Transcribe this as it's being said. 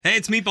Hey,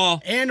 it's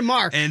Meatball. And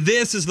Mark. And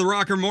this is the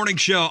Rocker Morning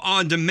Show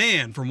on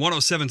demand from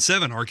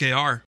 107.7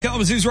 RKR.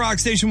 Kalamazoo's Rock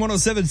Station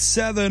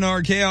 107.7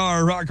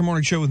 RKR, Rocker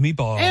Morning Show with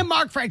Meatball. And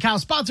Mark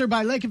Frankhouse, sponsored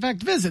by Lake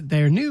Effect. Visit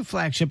their new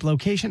flagship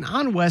location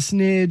on West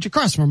Nidge,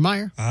 across from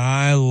Meyer.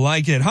 I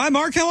like it. Hi,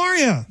 Mark. How are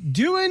you?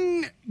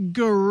 Doing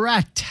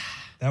great.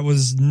 That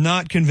was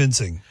not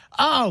convincing.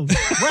 Oh,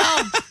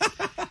 well,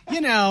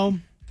 you know,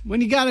 when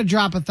you got to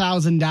drop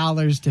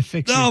 $1,000 to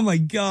fix Oh, my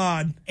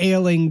God.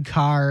 ailing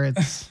car,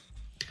 it's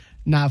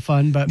not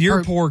fun. But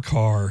Your poor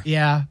car.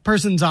 Yeah.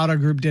 Person's Auto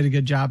Group did a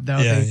good job, though.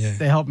 Yeah,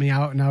 They helped me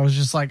out, and I was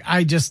just like,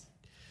 I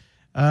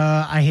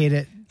hate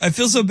it. I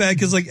feel so bad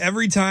because, like,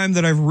 every time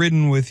that I've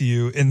ridden with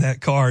you in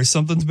that car,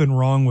 something's been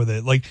wrong with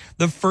it. Like,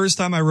 the first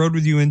time I rode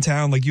with you in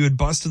town, like, you had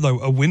busted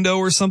a window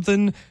or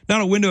something.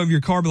 Not a window of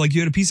your car, but, like, you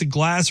had a piece of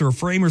glass or a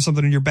frame or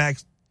something in your back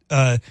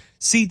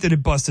seat that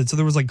had busted. So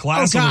there was, like,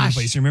 glass all over the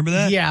place. You remember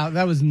that? Yeah,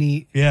 that was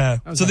neat. Yeah.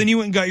 So then you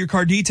went and got your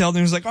car detailed, and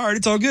it was like, all right,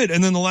 it's all good.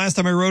 And then the last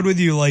time I rode with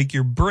you, like,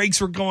 your brakes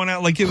were going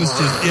out. Like, it was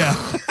just,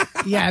 yeah.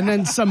 Yeah, and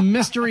then some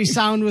mystery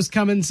sound was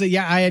coming. So,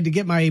 yeah, I had to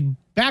get my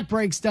back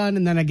brakes done,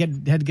 and then I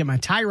had to get my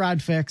tie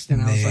rod fixed.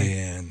 And I was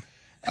like,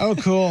 oh,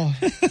 cool.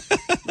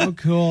 Oh,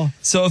 cool.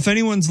 So if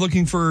anyone's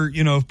looking for,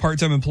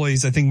 part-time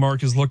employees, I think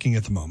Mark is looking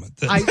at the moment.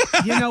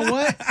 You know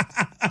what?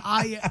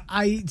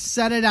 I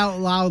said it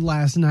out loud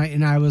last night,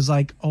 and I was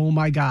like, oh,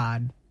 my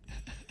God.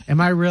 Am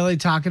I really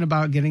talking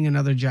about getting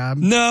another job?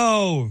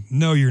 No,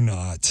 you're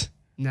not.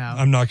 No.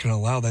 I'm not going to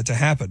allow that to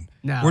happen.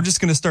 No. We're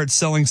just going to start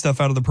selling stuff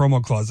out of the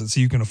promo closet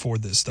so you can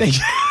afford this stuff.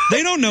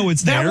 They don't know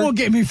it's there. That won't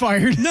get me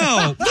fired.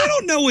 No, they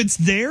don't know it's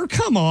there.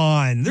 Come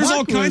on. There's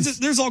all kinds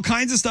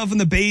of stuff in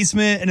the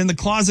basement and in the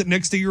closet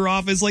next to your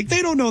office. Like,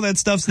 they don't know that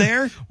stuff's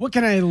there. What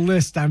can I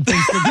list on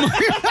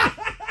Facebook?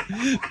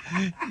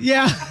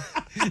 Yeah,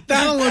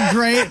 that'll look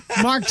great.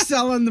 Mark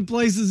selling the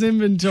place's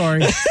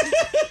inventory.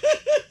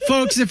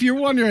 Folks, if you're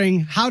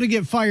wondering how to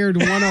get fired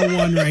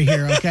 101 right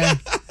here, okay?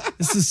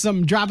 This is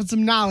dropping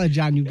some knowledge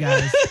on you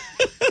guys.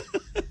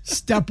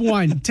 Step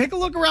 1, take a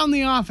look around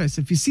the office.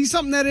 If you see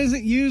something that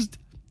isn't used,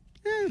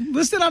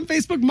 list it on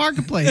Facebook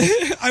Marketplace.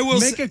 I will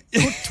make a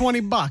quick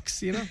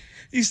 $20, you know?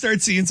 You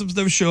start seeing some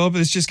stuff show up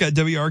and it's just got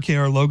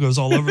WRKR logos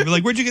all over it.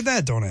 Like, where'd you get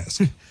that? Don't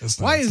ask.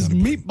 Why is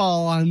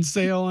Meatball on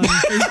sale on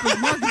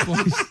Facebook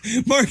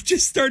Marketplace? Mark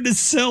just started to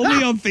sell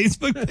me on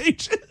Facebook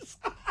pages.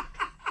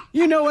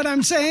 You know what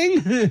I'm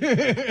saying?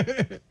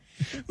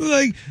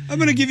 Like, I'm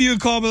going to give you a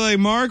call, but like,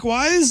 Mark,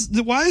 why is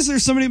there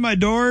somebody at my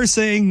door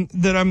saying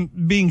that I'm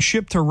being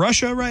shipped to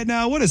Russia right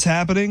now? What is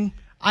happening?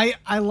 I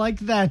like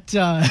that.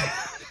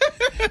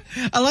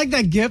 I like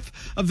that GIF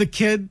of the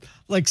kid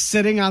like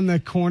sitting on the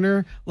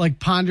corner, like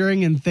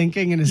pondering and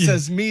thinking, and it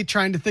says me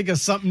trying to think of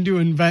something to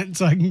invent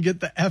so I can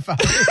get the F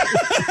out of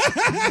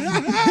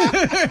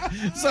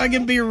it. So I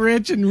can be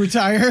rich and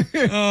retire.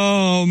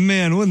 Oh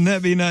man, wouldn't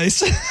that be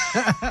nice?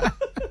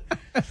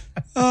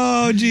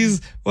 Oh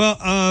geez. Well,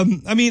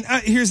 I mean,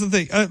 here's the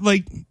thing.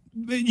 Like,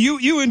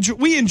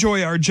 we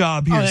enjoy our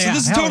job here. So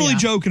this is totally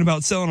joking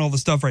about selling all the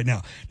stuff right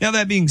now. Now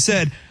that being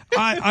said,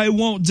 I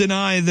won't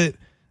deny that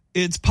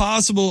it's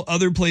possible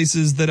other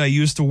places that I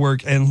used to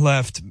work and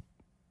left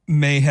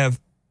may have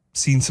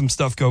seen some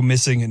stuff go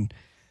missing and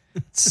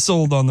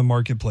sold on the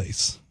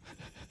marketplace.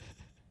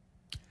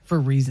 For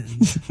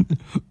reasons.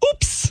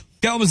 Oops.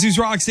 Kalamazoo's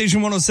Rock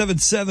Station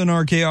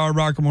 107.7 RKR,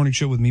 Rocker Morning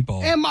Show with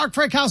Meatball. And Mark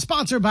Frankhouse,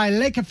 sponsored by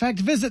Lake Effect.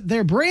 Visit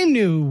their brand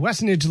new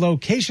West Nidge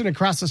location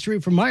across the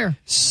street from Meyer.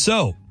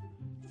 So,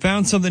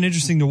 found something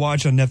interesting to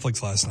watch on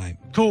Netflix last night.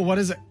 Cool. What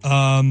is it?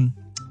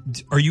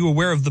 Are you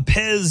aware of the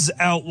Pez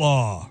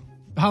Outlaw?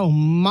 Oh,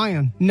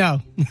 man.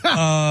 No.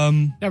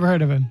 Never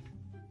heard of him.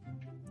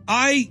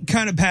 I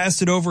kind of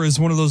passed it over as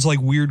one of those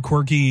like weird,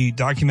 quirky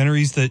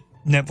documentaries that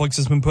Netflix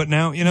has been putting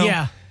out,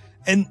 Yeah.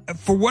 And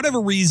for whatever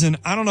reason,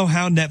 I don't know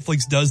how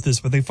Netflix does this,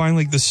 but they find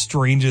like the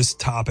strangest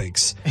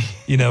topics,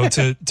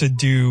 to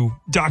do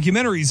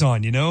documentaries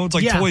on, It's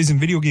like toys and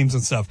video games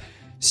and stuff.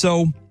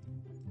 So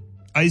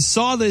I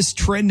saw this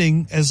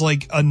trending as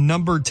like a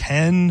number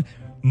 10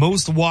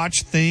 most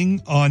watched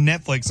thing on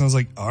Netflix. And I was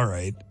like, all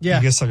right, I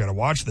guess I got to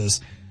watch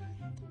this.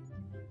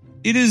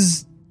 It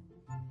is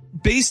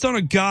based on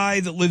a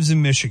guy that lives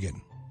in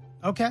Michigan.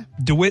 Okay.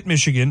 DeWitt,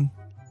 Michigan,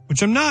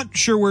 which I'm not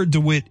sure where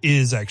DeWitt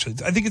is actually.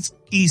 I think it's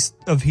east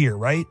of here,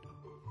 right?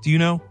 Do you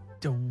know?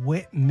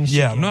 DeWitt,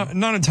 Michigan. Yeah, I'm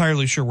not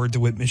entirely sure where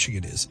DeWitt,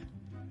 Michigan is.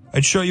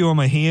 I'd show you on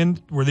my hand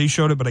where they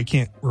showed it, but I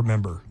can't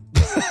remember.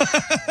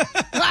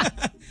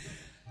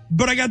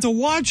 But I got to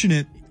watching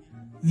it.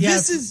 Yeah,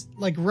 this is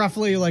like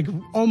roughly like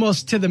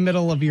almost to the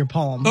middle of your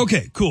palm.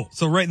 Okay, cool.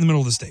 So right in the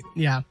middle of the state.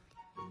 Yeah.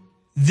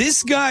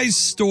 This guy's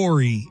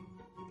story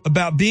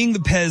about being the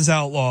Pez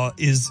Outlaw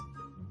is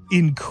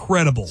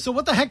incredible. So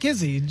what the heck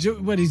is he?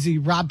 What is he?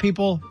 Rob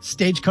people?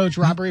 Stagecoach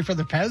robbery for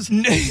the Pez?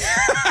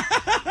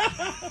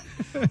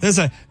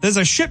 There's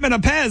a shipment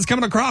of Pez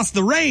coming across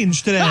the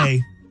range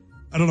today.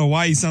 I don't know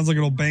why he sounds like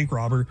an old bank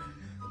robber.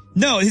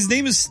 No, his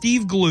name is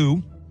Steve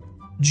Glew.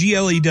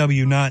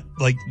 Glew, not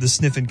like the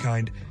sniffing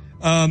kind.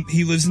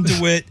 He lives in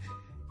DeWitt.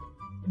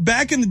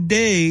 back in the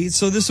day,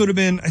 so this would have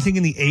been, I think,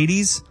 in the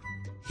 80s,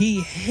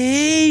 he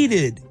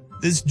hated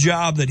this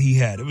job that he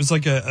had. It was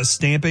like a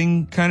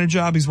stamping kind of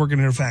job. He's working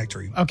in a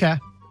factory. Okay.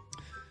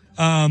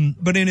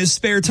 But in his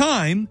spare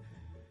time,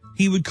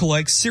 he would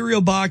collect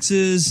cereal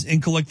boxes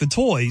and collect the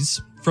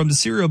toys from the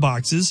cereal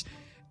boxes.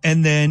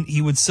 And then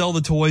he would sell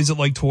the toys at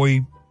like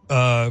toy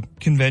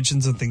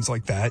conventions and things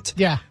like that.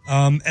 Yeah.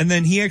 And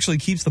then he actually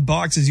keeps the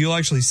boxes. You'll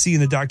actually see in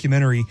the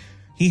documentary,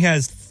 he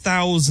has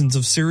thousands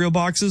of cereal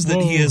boxes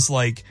that he has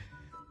like,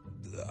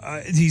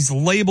 he's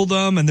labeled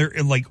them and they're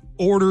like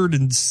ordered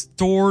and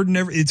stored and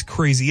everything. It's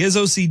crazy. He has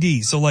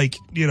OCD. So like,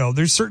 you know,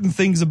 there's certain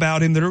things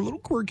about him that are a little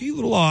quirky, a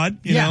little odd,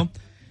 you know?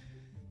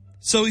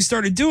 So he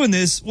started doing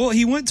this. Well,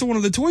 he went to one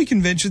of the toy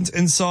conventions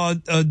and saw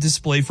a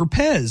display for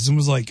Pez and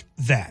was like,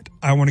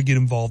 I want to get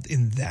involved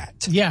in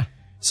that. Yeah.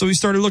 So he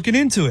started looking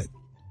into it.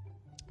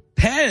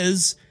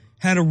 Pez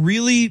had a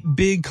really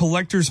big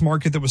collector's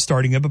market that was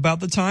starting up about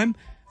that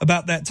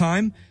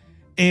time.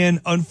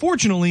 And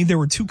unfortunately, there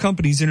were two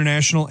companies,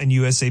 International and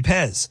USA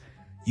Pez.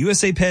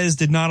 USA Pez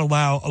did not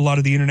allow a lot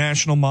of the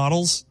international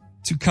models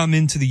to come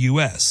into the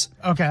U.S.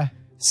 Okay.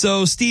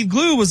 So Steve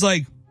Glue was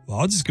like, well,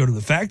 I'll just go to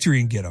the factory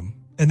and get them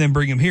and then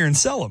bring them here and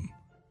sell them.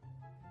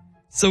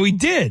 So he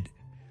did.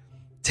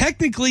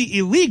 Technically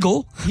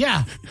illegal.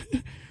 Yeah.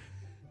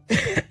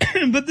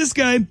 But this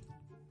guy,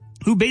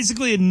 who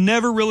basically had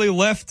never really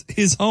left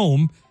his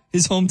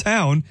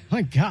hometown,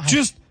 My God.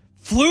 just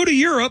flew to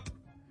Europe,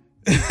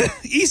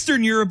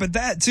 Eastern Europe at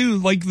that too.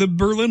 Like the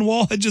Berlin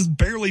Wall had just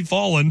barely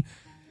fallen.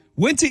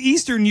 Went to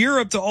Eastern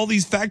Europe to all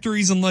these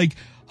factories in like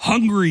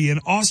Hungary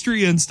and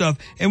Austria and stuff,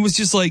 and was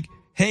just like,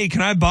 hey,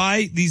 can I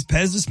buy these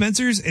Pez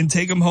dispensers and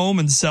take them home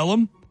and sell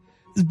them?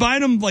 He's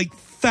buying them like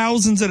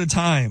thousands at a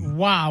time.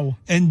 Wow.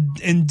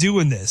 And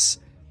doing this.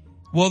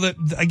 Well,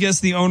 I guess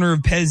the owner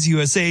of Pez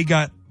USA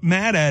got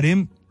mad at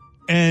him,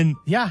 and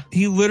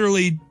he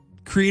literally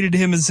created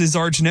him as his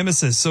arch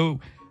nemesis.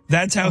 So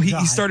that's how he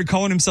started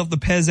calling himself the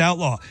Pez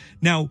Outlaw.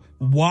 Now,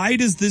 why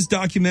does this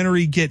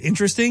documentary get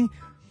interesting?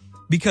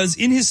 Because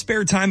in his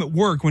spare time at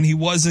work, when he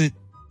wasn't,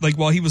 like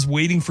while he was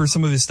waiting for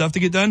some of his stuff to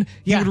get done,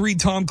 he would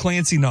read Tom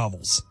Clancy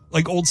novels,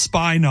 like old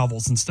spy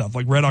novels and stuff,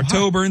 like Red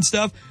October and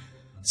stuff.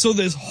 So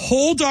this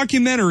whole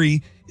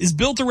documentary is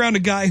built around a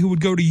guy who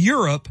would go to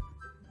Europe,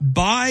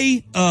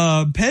 buy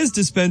Pez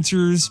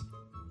dispensers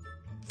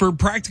for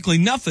practically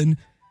nothing,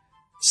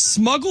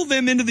 smuggle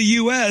them into the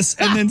U.S.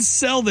 and then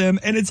sell them.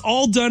 And it's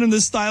all done in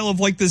the style of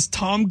like this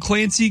Tom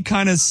Clancy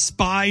kind of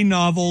spy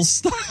novel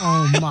style.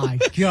 Oh my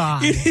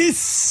God. It is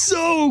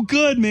so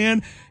good,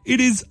 man. It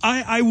is.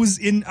 I was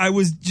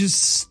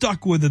just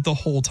stuck with it the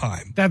whole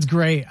time. That's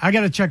great. I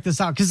got to check this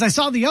out because I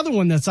saw the other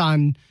one that's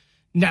on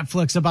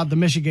Netflix about the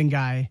Michigan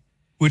guy.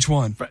 Which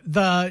one?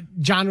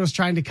 John was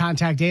trying to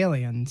contact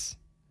aliens.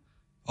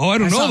 Oh, I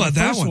don't know about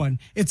that one.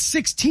 It's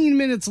 16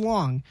 minutes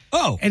long.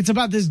 Oh. And it's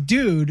about this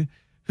dude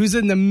who's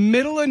in the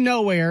middle of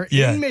nowhere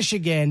in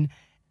Michigan,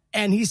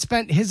 and he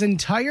spent his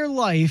entire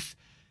life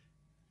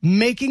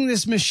making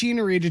this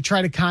machinery to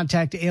try to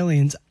contact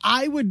aliens.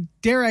 I would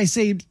dare I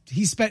say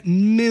he spent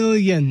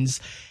millions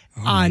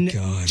on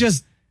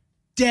just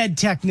dead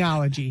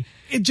technology.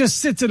 It just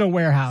sits in a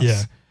warehouse.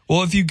 Yeah.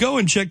 Well, if you go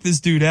and check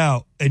this dude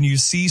out and you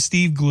see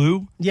Steve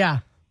Glue,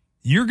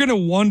 you're going to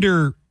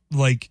wonder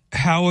like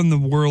how in the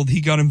world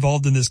he got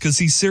involved in this, because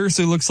he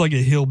seriously looks like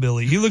a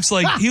hillbilly. He looks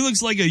like a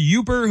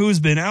Youper who's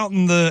been out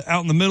in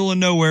the middle of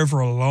nowhere for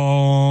a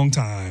long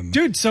time.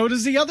 Dude, so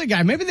does the other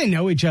guy. Maybe they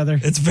know each other.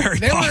 It's very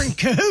They were in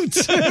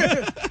cahoots.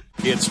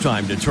 It's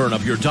time to turn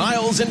up your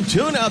dials and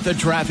tune out the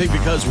traffic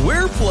because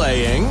we're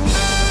playing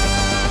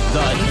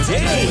the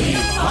Daily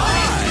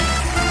 5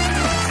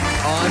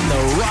 on the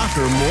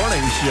Rocker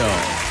Morning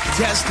Show.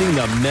 Testing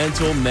the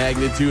mental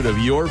magnitude of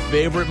your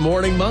favorite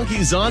morning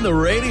monkeys on the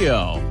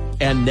radio.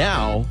 And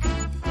now,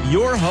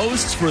 your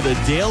hosts for the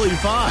Daily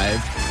 5,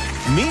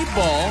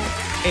 Meatball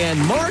and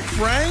Mark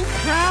Frank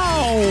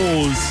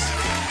House.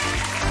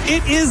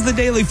 It is the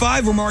Daily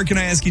 5 where Mark and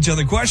I ask each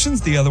other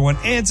questions. The other one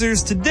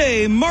answers.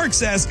 Today,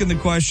 Mark's asking the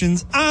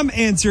questions. I'm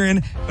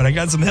answering, but I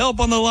got some help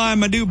on the line.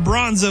 My dude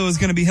Bronzo is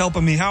going to be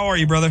helping me. How are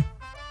you, brother?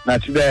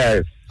 Not too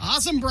bad.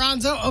 Awesome,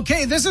 Bronzo.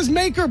 Okay, this is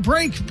make or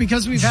break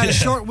because we've had a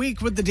short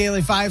week with the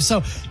Daily 5.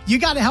 So you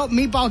got to help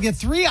Meatball get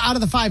 3 out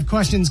of the 5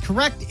 questions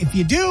correct. If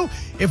you do,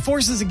 it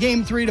forces a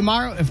game 3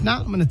 tomorrow. If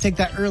not, I'm going to take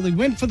that early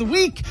win for the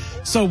week.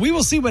 So we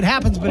will see what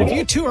happens. But if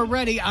you two are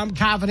ready, I'm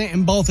confident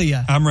in both of you.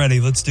 I'm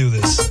ready. Let's do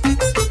this.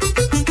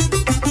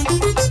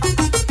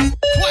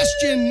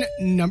 Question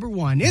number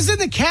 1 is in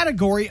the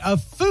category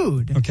of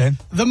food. Okay.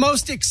 The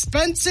most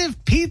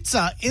expensive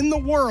pizza in the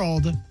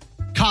world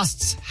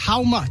costs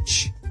how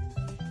much?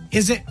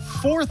 Is it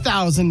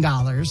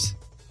 $4,000,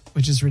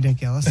 which is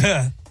ridiculous,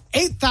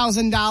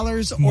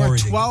 $8,000, or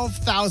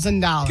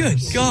 $12,000?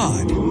 Good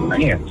God.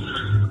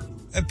 Man.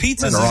 That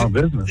pizza's in the wrong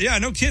business. Yeah,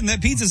 no kidding.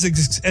 That pizza's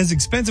as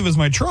expensive as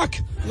my truck.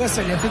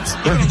 Listen, if it's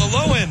Even on the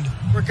low end.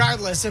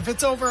 Regardless, if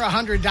it's over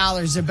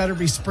 $100, it better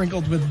be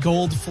sprinkled with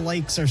gold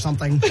flakes or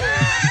something.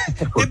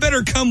 It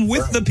better come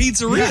with the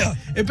pizzeria. Yeah,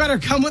 it better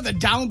come with a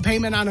down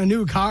payment on a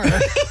new car.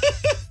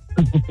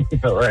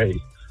 Right.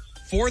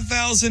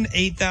 $4,000,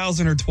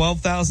 $8,000, or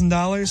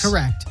 $12,000?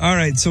 Correct. All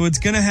right, so it's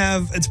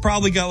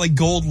probably got like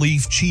gold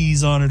leaf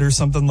cheese on it or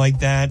something like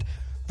that.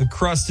 The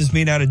crust is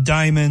made out of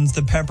diamonds.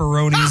 The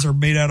pepperonis are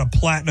made out of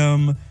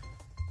platinum.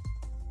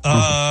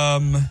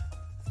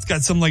 It's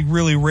got some like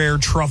really rare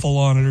truffle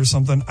on it or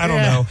something. I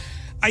don't know.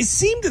 I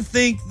seem to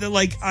think that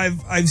like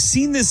I've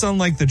seen this on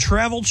like the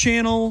Travel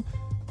Channel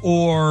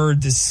or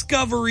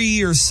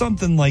Discovery or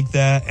something like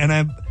that,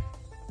 and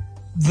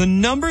the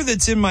number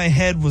that's in my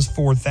head was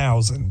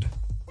 4,000.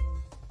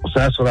 So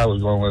that's what I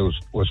was going with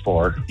was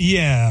for.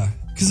 Yeah,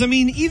 because I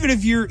mean, even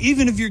if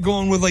you're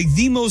going with like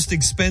the most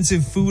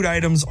expensive food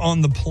items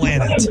on the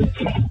planet,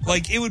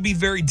 like it would be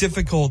very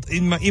difficult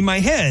in my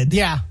head.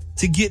 Yeah.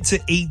 To get to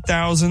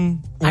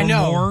 8,000 or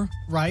more.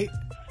 Right?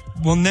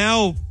 Well,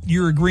 now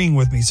you're agreeing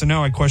with me, so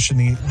now I question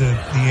the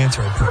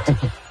answer I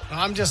picked.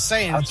 I'm just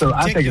saying, it's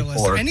I think ridiculous.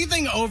 it's 4.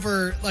 Anything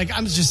over, like,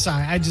 I'm just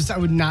sorry. I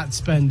would not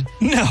spend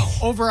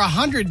over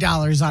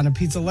 $100 on a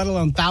pizza, let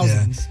alone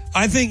thousands. Yeah.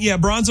 I think,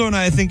 Bronzo and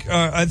I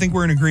think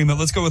we're in agreement.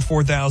 Let's go with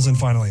 4,000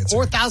 final answer.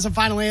 4,000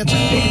 final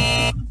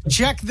answer.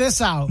 Check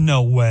this out.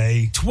 No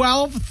way.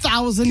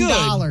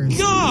 $12,000. Good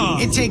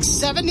God. It takes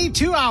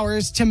 72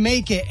 hours to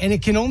make it, and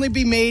it can only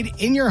be made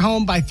in your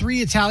home by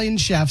 3 Italian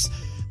chefs.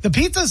 The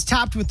pizza is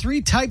topped with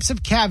 3 types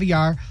of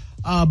caviar,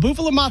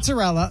 buffalo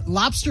mozzarella,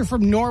 lobster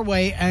from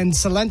Norway and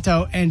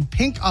Salento, and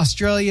pink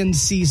Australian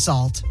sea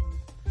salt.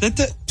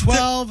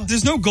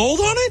 There's no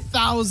gold on it?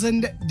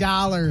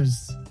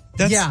 $1,000.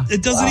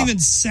 It doesn't even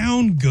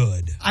sound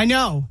good. I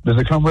know. Does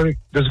it come with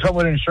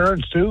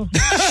insurance too?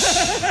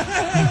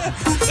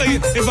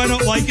 Like, if I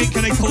don't like it,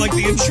 can I collect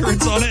the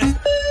insurance on it?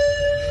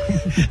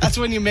 That's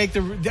when you make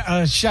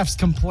the chef's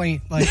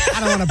complaint. Like, I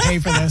don't want to pay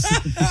for this.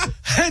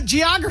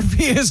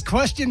 Geography is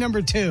question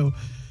number 2.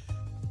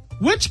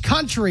 Which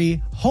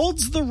country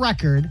holds the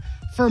record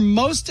for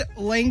most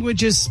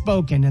languages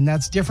spoken? And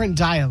that's different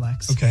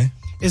dialects. Okay.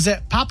 Is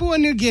it Papua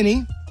New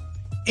Guinea,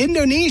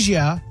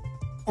 Indonesia,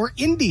 or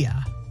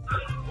India?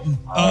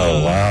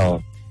 Oh,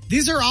 wow.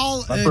 These are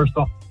all... My first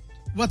thought.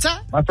 What's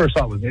that? My first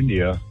thought was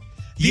India.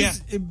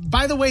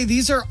 By the way,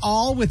 these are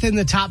all within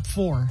the top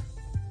 4.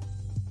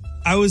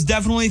 I was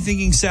definitely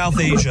thinking South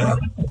Asia.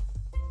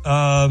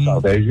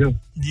 South Asia?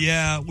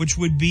 Yeah, which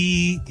would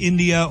be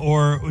India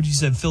or what you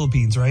said,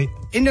 Philippines, right?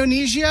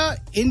 Indonesia,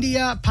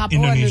 India,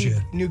 Papua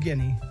New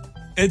Guinea.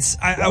 I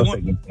was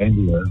thinking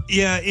India.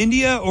 Yeah,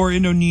 India or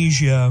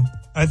Indonesia,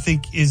 I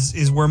think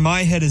is where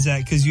my head is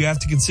at, because you have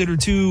to consider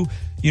too,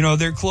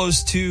 they're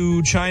close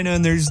to China,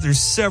 and there's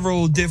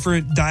several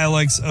different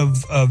dialects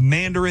of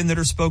Mandarin that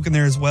are spoken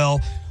there as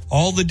well.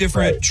 All the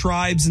different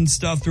tribes and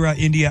stuff throughout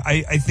India.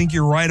 I think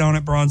you're right on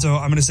it, Bronzo.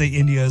 I'm going to say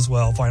India as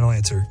well. Final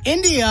answer.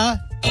 India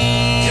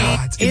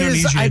it's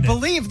Indonesia, is, I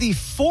believe, the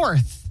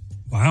 4th.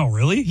 Wow,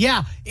 really?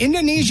 Yeah.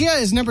 Indonesia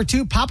is number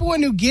 2. Papua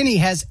New Guinea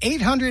has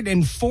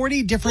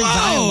 840 different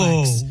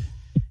dialects.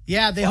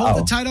 Yeah, they hold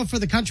the title for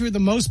the country with the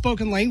most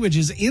spoken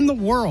languages in the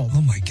world.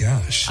 Oh, my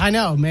gosh. I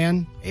know,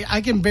 man.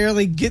 I can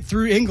barely get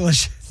through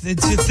English. To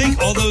think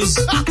all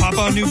those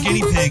Papua New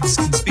Guinea pigs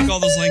can speak all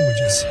those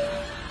languages.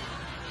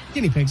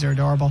 Guinea pigs are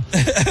adorable.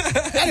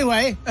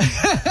 Anyway,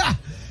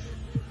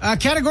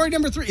 category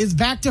number 3 is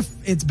back to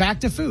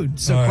food.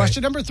 So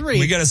question number 3.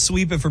 We got to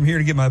sweep it from here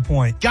to get my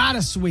point.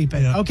 Gotta sweep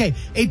it. Yeah. Okay.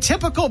 A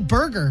typical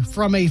burger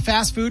from a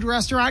fast food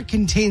restaurant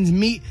contains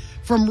meat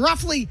from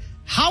roughly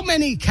how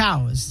many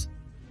cows?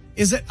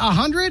 Is it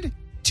 100,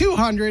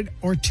 200,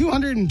 or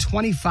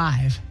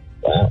 225?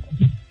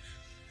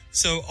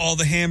 So all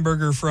the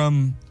hamburger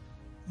from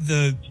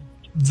the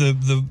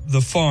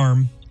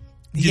farm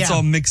gets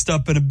all mixed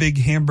up in a big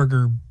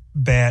hamburger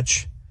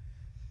batch.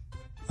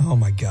 Oh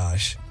my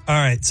gosh. All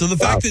right. So the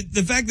fact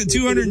that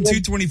 200 and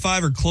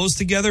 225 are close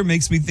together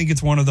makes me think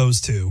it's one of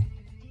those two.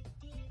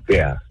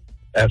 Yeah,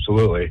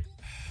 absolutely.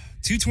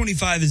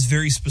 225 is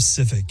very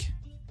specific.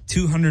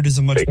 200 is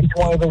a much. Each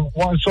one of the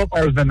ones so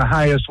far has been the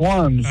highest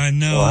one. I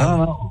know. Well, I don't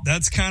know.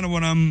 That's kind of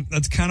what I'm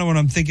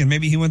thinking.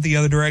 Maybe he went the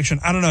other direction.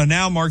 I don't know.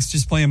 Now Mark's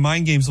just playing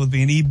mind games with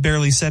me, and he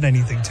barely said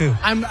anything too.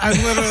 I'm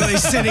literally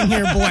sitting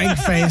here blank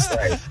faced.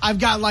 I've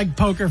got like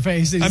poker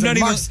face. I'm not even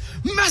Mark's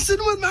messing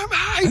with my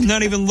mind. I'm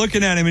not even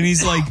looking at him, and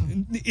he's like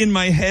in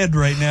my head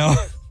right now.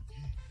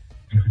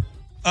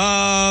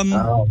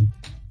 I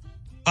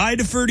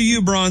defer to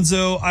you,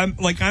 Bronzo.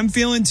 I'm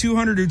feeling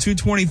 200 or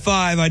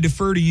 225. I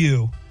defer to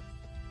you.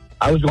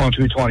 I was going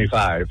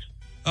 225.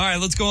 All right,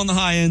 let's go on the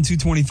high end,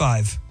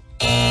 225.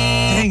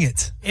 Dang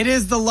it. It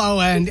is the low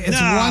end. It's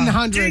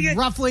 100,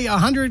 roughly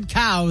 100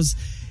 cows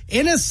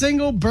in a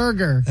single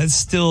burger. That's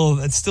still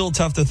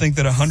tough to think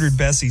that 100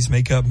 Bessies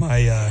make up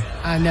my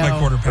my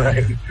quarter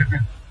pounder. Right.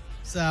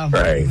 So,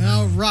 Right.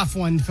 well, rough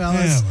one,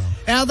 fellas. Yeah, well.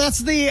 Now, that's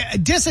the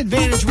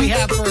disadvantage we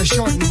have for a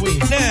shortened week.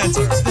 Yeah, it's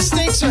all right. The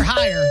stakes are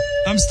higher.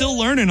 I'm still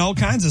learning all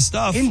kinds of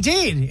stuff.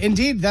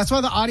 Indeed. That's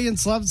why the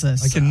audience loves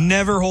this. I can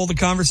never hold a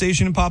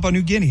conversation in Papua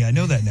New Guinea. I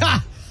know that now.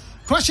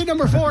 Question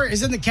number 4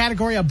 is in the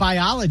category of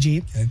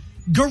biology. Okay.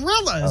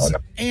 Gorillas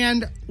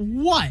and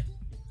what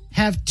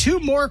have 2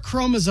 more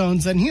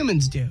chromosomes than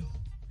humans do?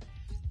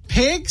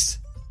 Pigs,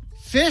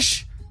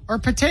 fish, or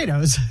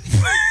potatoes?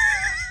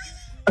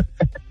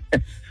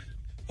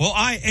 Well,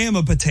 I am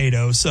a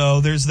potato, so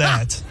there's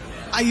that.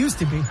 I used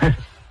to be.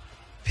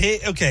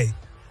 Okay.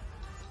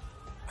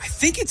 I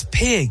think it's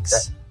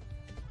pigs.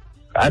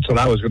 That's what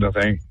I was going to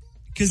think.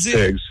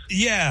 Pigs.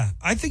 Yeah,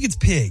 I think it's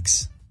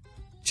pigs.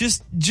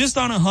 Just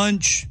on a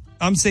hunch,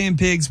 I'm saying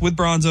pigs with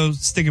Bronzo,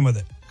 sticking with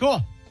it.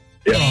 Cool.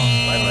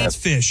 Yeah. It's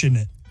fish, isn't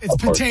it? It's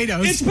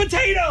potatoes. It's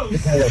potatoes!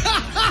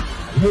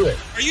 Knew it.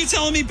 Are you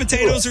telling me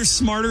potatoes are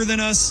smarter than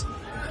us?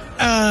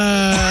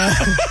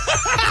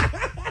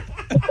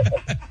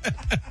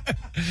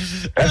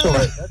 That's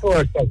why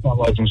I stepson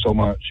loves him so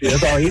much.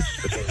 That's all he eats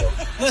is potatoes.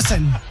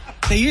 Listen,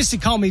 they used to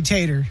call me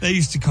Tater. They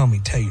used to call me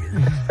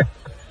Tater.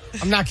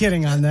 I'm not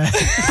kidding on that.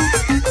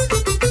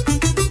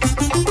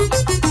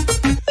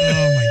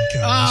 Oh, my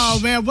gosh. Oh,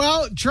 man.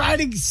 Well, try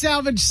to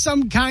salvage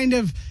some kind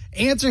of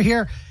answer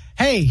here.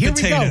 Hey, here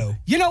we go.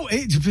 You know,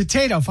 it's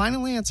potato.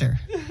 Final answer.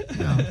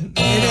 No,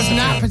 it is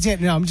not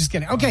potato. No, I'm just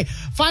kidding. Okay,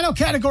 final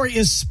category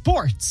is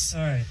sports.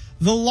 All right.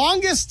 The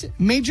longest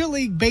Major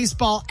League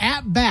Baseball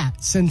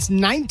at-bat since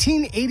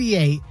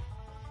 1988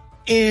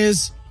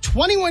 is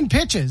 21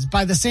 pitches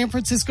by the San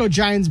Francisco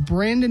Giants'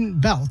 Brandon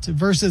Belt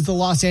versus the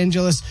Los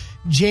Angeles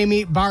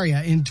Jamie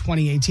Barria in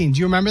 2018. Do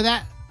you remember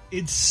that?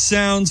 It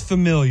sounds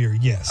familiar,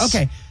 yes.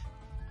 Okay.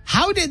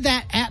 How did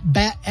that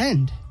at-bat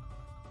end?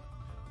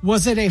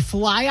 Was it a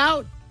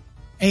flyout,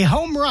 a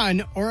home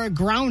run, or a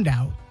ground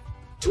out?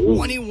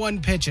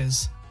 21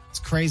 pitches. It's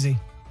crazy.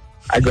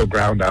 I go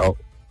ground out.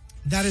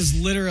 That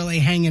is literally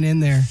hanging in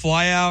there.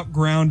 Fly out,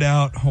 ground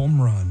out, home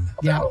run.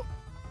 Yeah.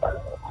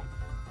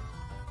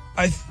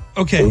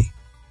 Okay.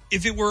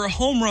 If it were a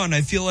home run,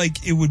 I feel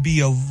like it would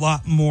be a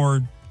lot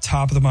more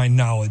top of the mind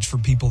knowledge for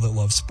people that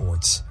love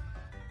sports.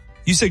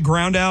 You said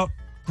ground out?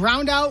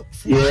 Ground out,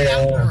 fly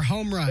out, or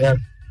home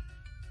run?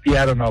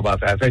 Yeah, I don't know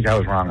about that. I think I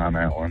was wrong on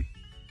that one.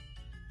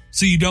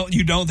 So you don't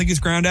think it's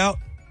ground out?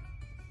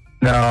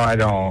 No, I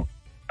don't.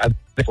 I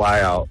think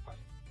fly out.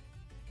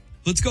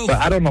 Let's go. But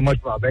I don't know much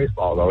about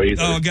baseball though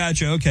either. Oh,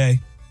 gotcha. Okay.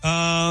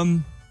 I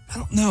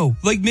don't know.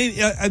 Like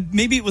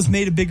maybe it was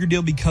made a bigger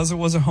deal because it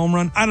was a home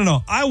run. I don't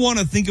know. I want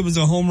to think it was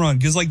a home run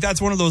because like that's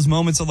one of those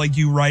moments that like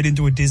you write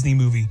into a Disney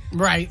movie,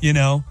 Right. you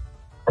know?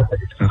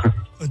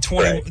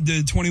 Right.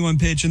 The 21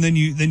 pitch, and then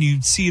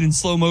you see it in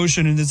slow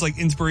motion, and it's like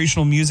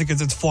inspirational music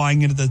as it's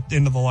flying into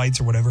the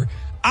lights or whatever.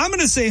 I'm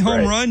gonna say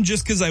home run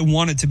just because I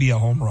want it to be a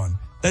home run.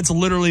 That's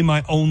literally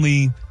my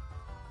only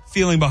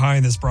feeling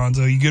behind this,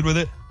 Bronzo. You good with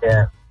it?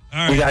 Yeah. All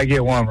right. We gotta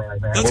get one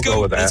right, man. Let's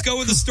go with that. Let's go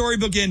with the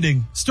storybook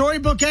ending.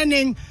 Storybook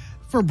ending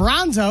for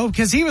Bronzo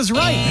because he was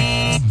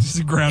right.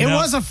 Ground It out.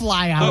 was a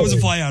fly out. Oh, it was a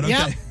fly out. Okay.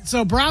 Yep.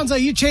 So Bronzo,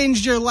 you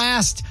changed your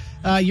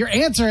your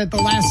answer at the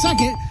last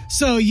second.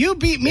 So you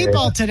beat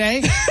Meatball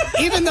today,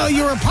 even though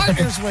you were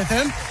partners with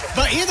him.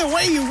 But either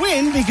way, you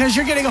win because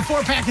you're getting a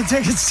 4-pack of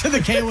tickets to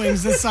the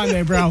K-Wings this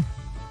Sunday, bro.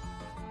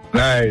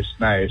 Nice.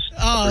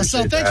 Oh,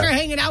 so thanks for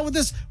hanging out with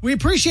us. We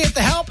appreciate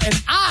the help, and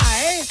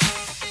I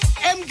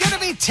am going to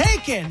be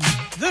taking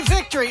the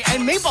victory.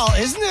 And Meatball,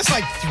 isn't this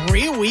like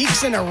 3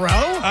 weeks in a row?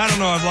 I don't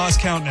know. I've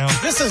lost count now.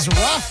 This is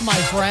rough, my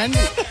friend.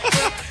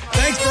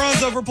 Thanks,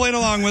 Bronzo, for playing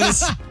along with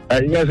us. All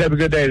right, you guys have a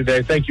good day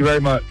today. Thank you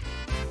very much.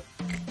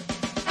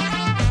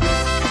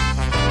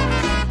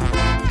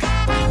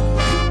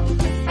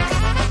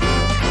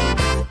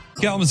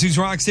 Kalamazoo's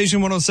Rock Station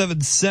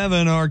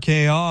 107.7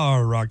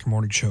 RKR Rock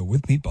Morning Show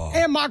with Meatball.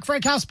 And Mark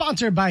Frankhouse,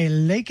 sponsored by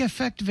Lake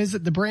Effect.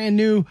 Visit the brand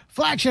new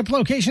flagship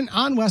location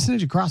on West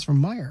Ninja across from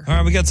Meyer. All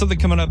right, we got something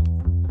coming up.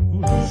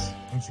 Ooh,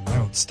 that's my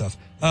own stuff.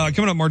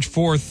 Coming up March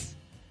 4th.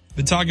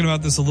 Been talking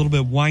about this a little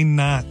bit. Why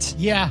not?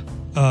 Yeah.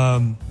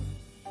 I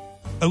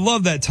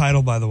love that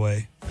title, by the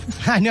way.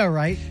 I know,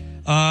 right?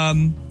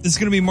 It's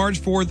going to be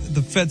March 4th at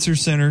the Fetzer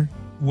Center,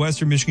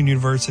 Western Michigan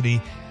University.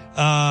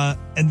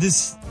 And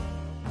this,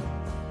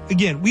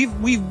 again,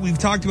 we've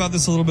talked about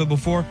this a little bit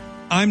before.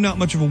 I'm not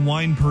much of a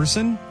wine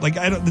person. Like,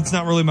 it's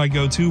not really my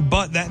go-to.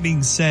 But that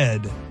being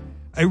said,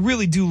 I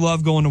really do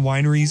love going to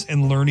wineries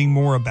and learning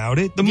more about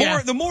it. The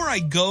more I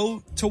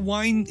go to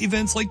wine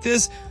events like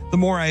this, the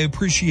more I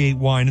appreciate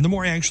wine and the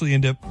more I actually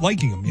end up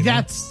liking them. You know?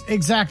 That's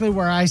exactly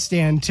where I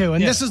stand too.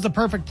 And this is the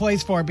perfect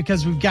place for it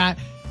because we've got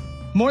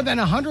more than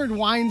 100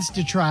 wines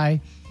to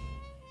try.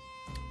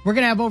 We're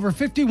going to have over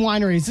 50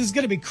 wineries. This is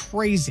going to be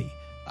crazy.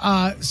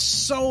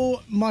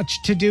 So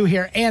much to do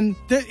here. And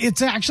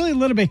it's actually a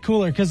little bit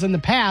cooler because in the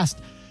past,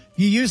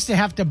 you used to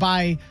have to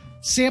buy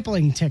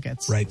sampling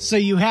tickets. Right. So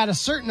you had a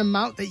certain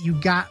amount that you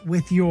got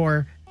with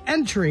your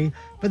entry,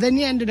 but then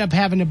you ended up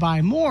having to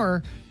buy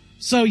more.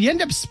 So you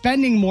end up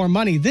spending more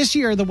money. This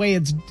year, the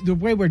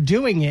way we're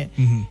doing it,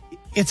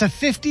 It's a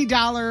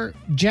 $50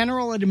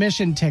 general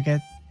admission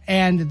ticket,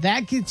 and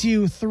that gets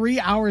you 3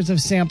 hours of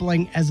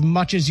sampling as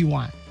much as you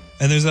want.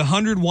 And there's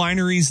 100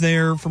 wineries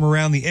there from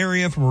around the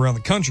area, from around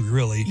the country,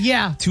 really.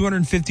 Yeah.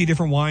 250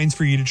 different wines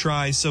for you to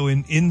try. So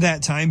in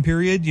that time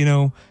period,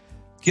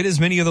 get as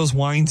many of those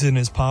wines in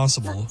as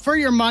possible. For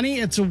your money,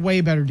 it's a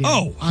way better deal.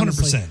 Oh, 100%.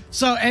 Honestly.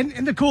 So,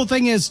 and the cool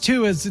thing is,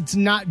 too, is it's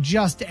not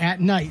just at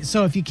night.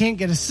 So if you can't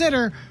get a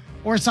sitter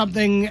or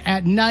something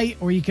at night,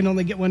 or you can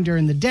only get one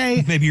during the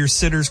day. Maybe your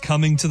sitter's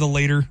coming to the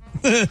later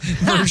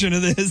version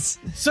of this.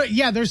 So,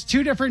 yeah, there's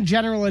 2 different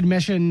general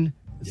admission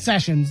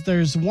sessions.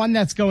 There's one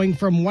that's going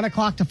from 1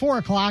 o'clock to 4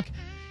 o'clock,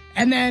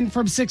 and then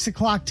from 6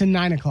 o'clock to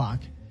 9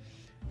 o'clock.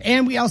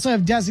 And we also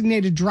have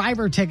designated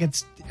driver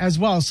tickets as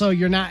well, so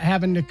you're not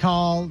having to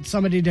call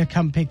somebody to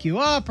come pick you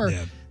up. Or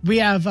we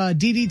have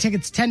DD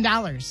tickets,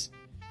 $10.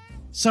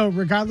 So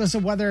regardless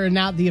of whether or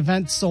not the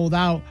event's sold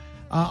out,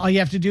 all you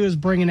have to do is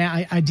bring an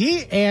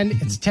ID, and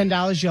it's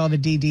 $10. You'll have a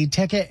DD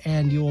ticket,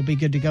 and you will be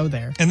good to go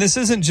there. And this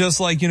isn't just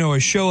like, a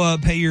show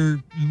up, pay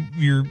your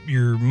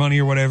money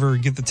or whatever,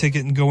 get the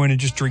ticket and go in and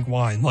just drink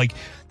wine. Like,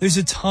 there's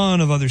a ton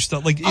of other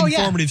stuff, like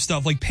informative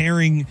stuff, like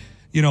pairing,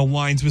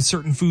 wines with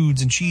certain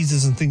foods and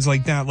cheeses and things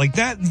like that. Like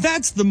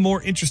that's the more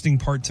interesting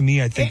part to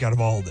me, I think, out of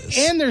all of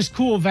this. And there's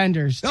cool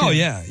vendors, too. Oh,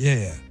 yeah.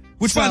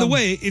 Which, by the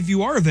way, if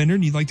you are a vendor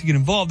and you'd like to get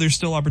involved, there's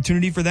still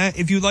opportunity for that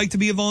if you'd like to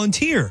be a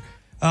volunteer.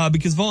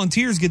 Because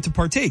volunteers get to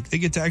partake. They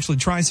get to actually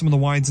try some of the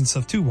wines and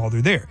stuff, too, while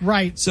they're there.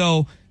 Right.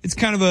 So it's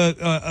kind of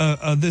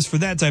a this for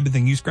that type of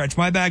thing. You scratch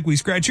my back, we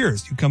scratch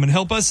yours. You come and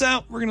help us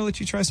out, we're going to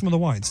let you try some of the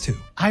wines, too.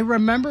 I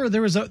remember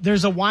there's a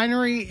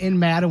winery in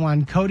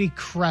Mattawan, Cody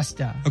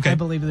Cresta, I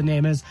believe the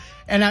name is.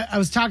 And I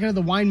was talking to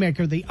the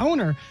winemaker, the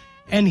owner,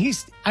 and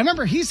I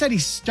remember he said he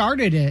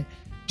started it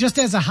just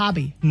as a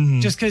hobby,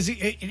 just because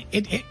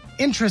it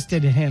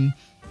interested him.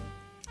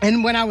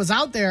 And when I was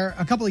out there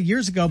a couple of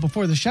years ago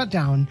before the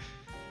shutdown,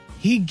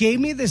 he gave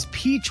me this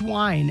peach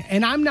wine,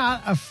 and I'm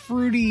not a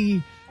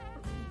fruity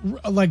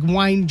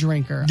wine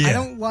drinker. Yeah. I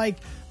don't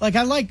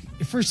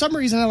for some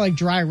reason I like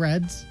dry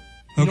reds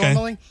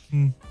normally.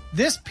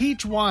 This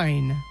peach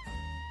wine,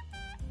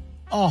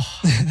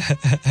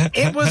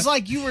 it was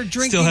like you were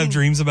drinking. Still have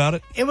dreams about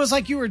it? It was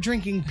like you were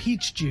drinking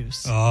peach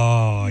juice.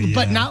 Oh, yeah.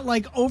 But not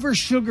over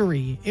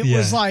sugary. It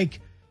was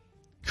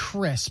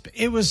crisp.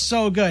 It was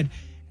so good.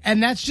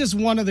 And that's just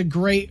one of the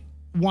great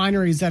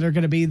wineries that are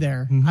going to be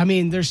there. I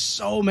mean, there's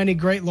so many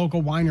great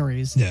local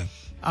wineries. Yeah.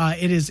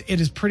 It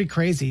is pretty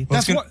crazy.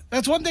 That's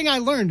one thing I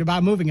learned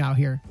about moving out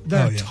here.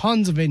 There are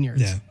tons of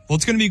vineyards. Yeah. Well,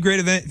 it's going to be a great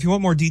event. If you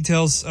want more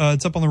details,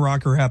 it's up on the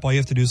Rocker app. All you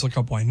have to do is look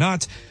up Why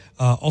Not.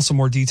 Also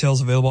more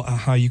details available on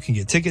how you can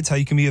get tickets, how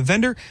you can be a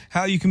vendor,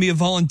 how you can be a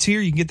volunteer.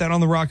 You can get that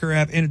on the Rocker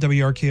app and at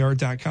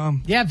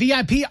WRKR.com. Yeah,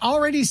 VIP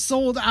already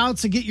sold out,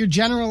 so get your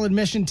general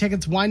admission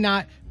tickets. Why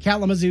not?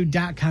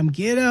 Kalamazoo.com.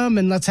 Get them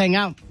and let's hang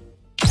out.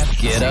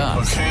 Get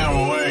up. I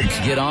can't wait.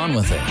 Get on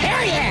with it.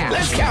 Hell yeah,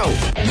 let's go.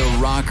 The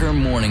Rocker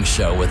Morning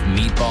Show with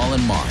Meatball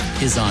and Mark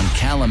is on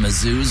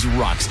Kalamazoo's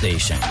Rock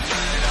Station.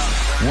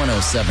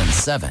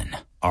 107.7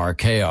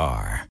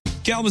 RKR.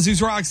 Kalamazoo's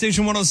Rock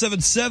Station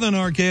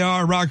 107.7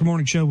 RKR, Rocker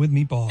Morning Show with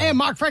Meatball. And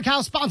Mark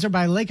Freckhouse, sponsored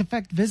by Lake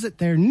Effect. Visit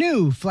their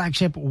new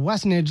flagship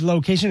Westonage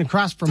location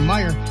across from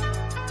Meyer.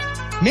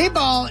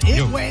 Meatball,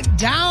 it went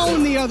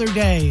down the other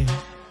day.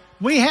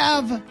 We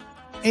have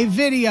a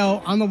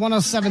video on the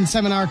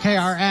 107.7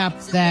 RKR app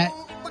that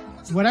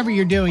whatever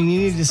you're doing, you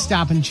need to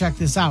stop and check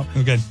this out.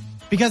 Okay.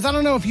 Because I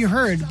don't know if you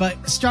heard,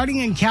 but starting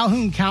in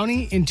Calhoun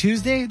County in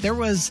Tuesday, there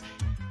was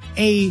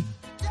a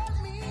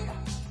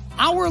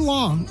hour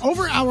long,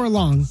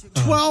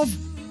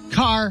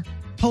 12-car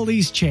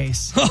police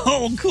chase.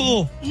 Oh,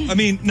 cool. I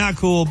mean, not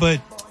cool,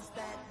 but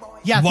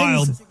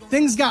wild.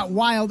 Things got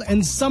wild,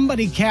 and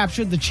somebody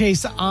captured the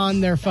chase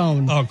on their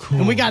phone. Oh, cool.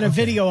 And we got a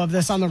video of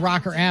this on the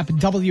Rocker app at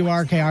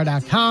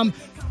WRKR.com.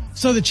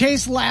 So the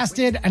chase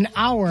lasted an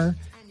hour.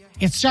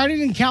 It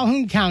started in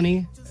Calhoun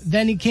County.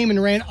 Then he came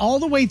and ran all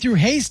the way through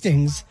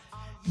Hastings,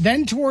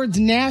 then towards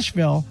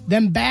Nashville,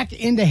 then back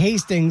into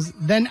Hastings,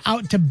 then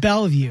out to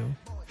Bellevue.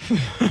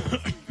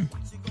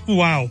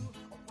 Wow.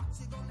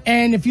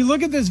 And if you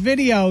look at this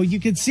video, you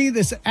could see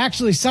this.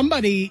 Actually,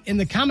 somebody in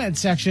the comment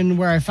section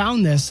where I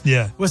found this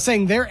was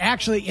saying they're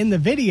actually in the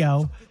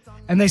video,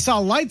 and they saw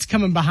lights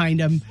coming behind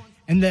them,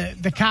 and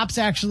the cops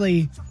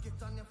actually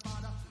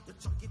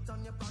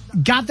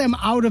got them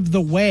out of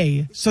the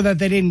way so that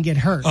they didn't get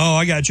hurt. Oh,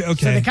 I got you.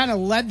 Okay. So they kind of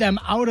led them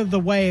out of the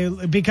way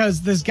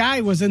because this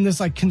guy was in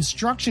this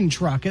construction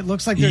truck. It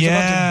looks like there's a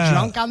bunch of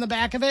junk on the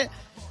back of it.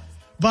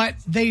 But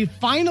they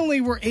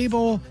finally were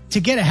able to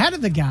get ahead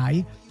of the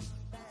guy.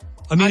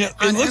 I mean,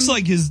 it looks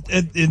like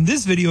in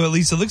this video, at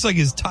least, it looks like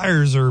his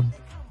tires are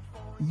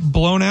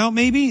blown out,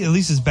 maybe? At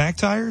least his back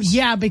tires?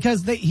 Yeah,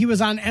 because he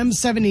was on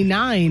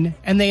M79,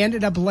 and they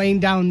ended up laying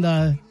down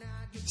the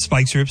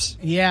spike strips.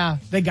 Yeah,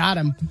 they got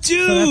him.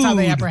 Dude! So that's how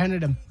they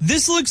apprehended him.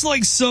 This looks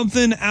like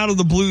something out of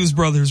the Blues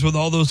Brothers with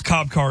all those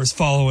cop cars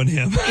following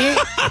him.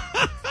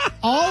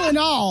 All in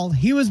all,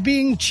 he was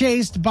being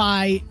chased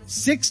by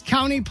 6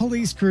 county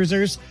police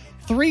cruisers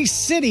 3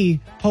 city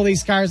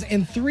police cars,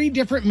 and 3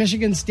 different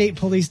Michigan State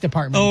Police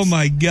departments. Oh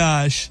my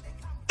gosh.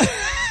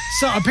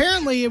 So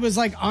apparently it was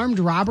like armed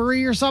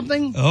robbery or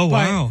something. Oh,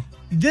 but wow.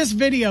 This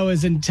video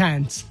is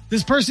intense.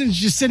 This person's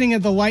just sitting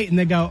at the light and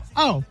they go,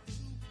 oh,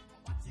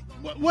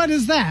 what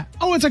is that?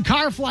 Oh, it's a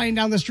car flying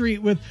down the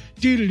street with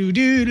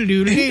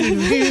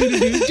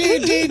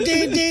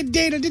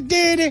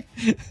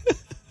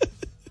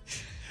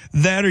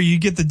that, or you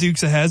get the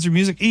Dukes of Hazzard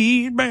music.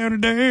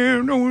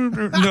 No,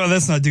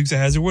 that's not Dukes of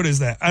Hazzard. What is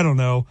that? I don't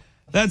know.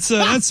 That's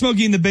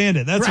Smokey and the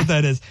Bandit. That's what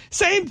that is.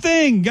 Same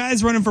thing.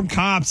 Guys running from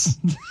cops.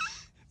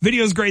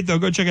 Video's great though.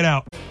 Go check it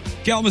out.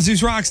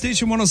 Kalamazoo's Rock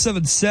Station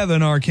 107.7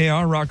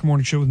 RKR Rock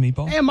Morning Show with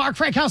Meatball. And Mark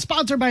Frankhouse,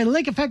 sponsored by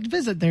Lake Effect.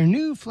 Visit their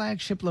new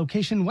flagship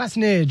location,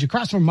 Westnedge,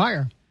 across from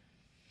Meyer.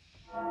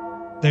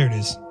 There it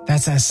is.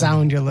 That's that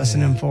sound you're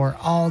listening for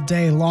all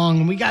day long.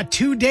 And we got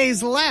 2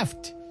 days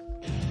left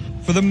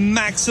for the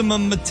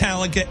maximum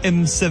Metallica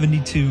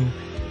M72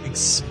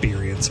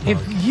 experience. Mark.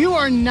 If you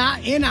are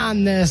not in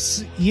on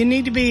this, you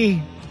need to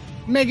be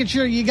making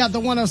sure you got the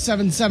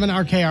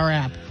 107.7 RKR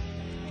app.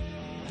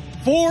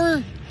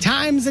 4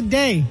 times a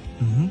day.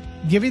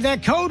 Give you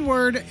that code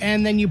word,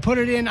 and then you put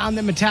it in on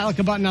the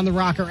Metallica button on the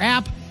Rocker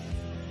app,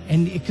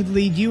 and it could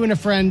lead you and a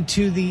friend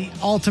to the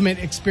ultimate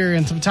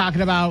experience. I'm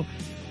talking about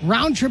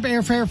round trip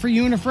airfare for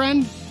you and a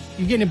friend.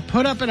 You're getting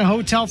put up in a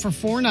hotel for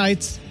 4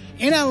 nights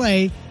in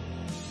LA,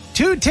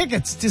 2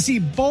 tickets to see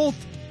both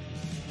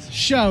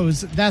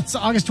shows. That's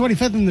August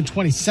 25th and the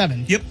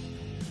 27th. Yep.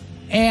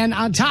 And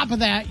on top of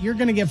that, you're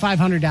going to get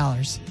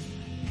 $500.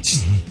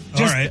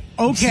 All right.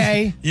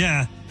 Okay.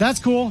 Yeah. That's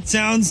cool.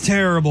 Sounds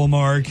terrible,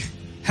 Mark.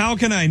 How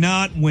can I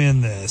not win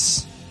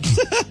this?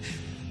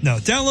 No,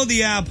 download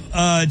the app.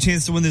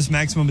 Chance to win this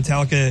maximum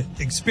Metallica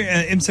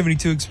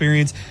M72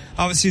 experience.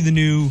 Obviously, the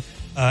new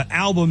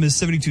album is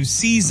 72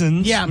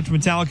 Seasons, which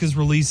Metallica is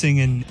releasing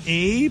in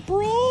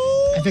April.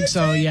 I think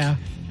so, yeah.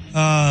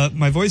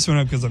 My voice went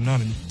up because I'm not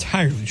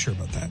entirely sure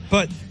about that.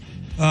 But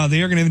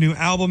they are going to have a new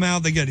album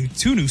out. They got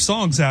 2 new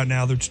songs out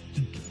now. They're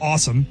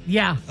awesome.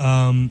 Yeah.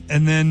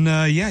 And then,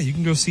 you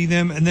can go see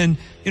them. And then,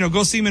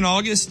 go see them in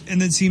August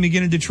and then see them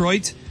again in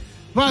Detroit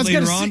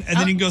later on. And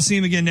then you can go see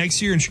them again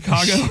next year in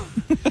Chicago.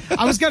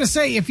 I was going to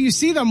say, if you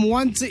see them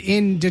once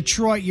in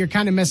Detroit, you're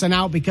kind of missing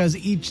out because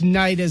each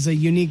night is a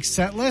unique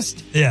set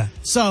list. Yeah.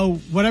 So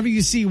whatever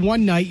you see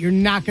one night, you're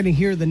not going to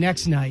hear the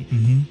next night.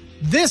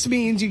 This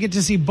means you get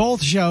to see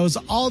both shows,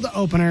 all the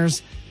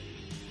openers,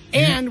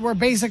 and we're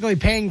basically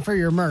paying for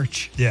your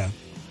merch. Yeah.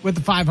 With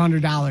the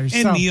 $500.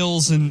 And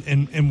meals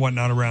and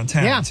whatnot around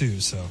town, too.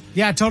 So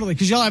yeah, totally.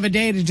 Because you'll have a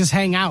day to just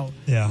hang out.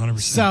 Yeah,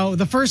 100%. So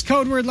the first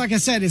code word, like I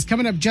said, is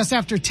coming up just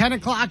after 10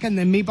 o'clock. And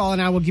then Meatball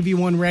and I will give you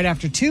one right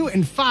after 2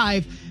 and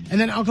 5.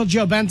 And then Uncle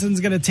Joe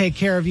Benson's going to take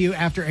care of you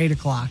after 8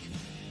 o'clock.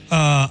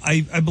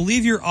 I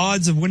believe your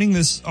odds of winning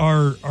this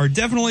are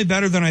definitely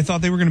better than I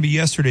thought they were going to be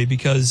yesterday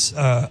because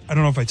I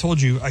don't know if I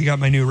told you, I got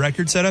my new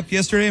record set up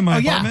yesterday in my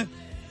apartment. Yeah.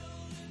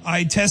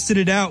 I tested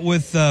it out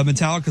with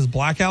Metallica's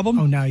Black Album.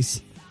 Oh,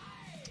 nice.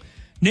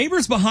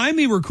 Neighbors behind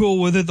me were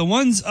cool with it. The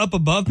ones up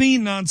above me,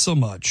 not so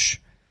much.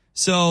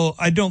 So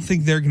I don't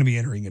think they're going to be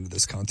entering into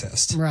this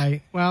contest.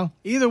 Right. Well,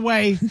 either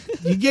way,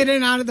 you get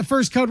in on it. The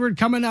first code word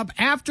coming up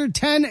after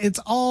 10. It's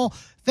all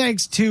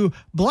thanks to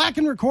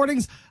Blacken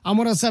Recordings on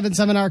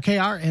 107.7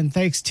 RKR, and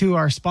thanks to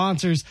our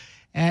sponsors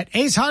at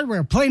Ace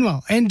Hardware,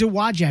 Plainwell, and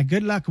Dowagiac.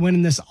 Good luck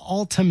winning this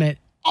ultimate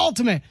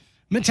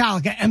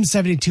Metallica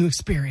M72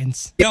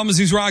 experience.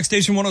 Kalamazoo's Rock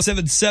Station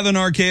 107.7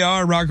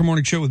 RKR, Rocker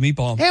Morning Show with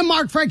Meatball. And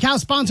Mark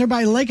Frankhouse, sponsored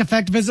by Lake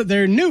Effect. Visit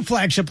their new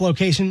flagship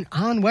location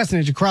on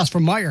Westnedge across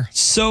from Meyer.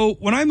 So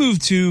when I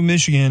moved to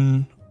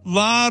Michigan, a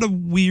lot of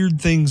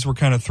weird things were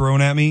kind of thrown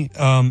at me.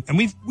 And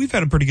we've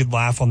had a pretty good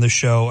laugh on this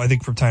show, I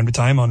think, from time to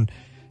time on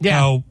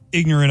how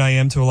ignorant I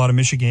am to a lot of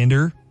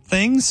Michigander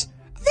things.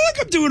 I feel like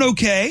I'm doing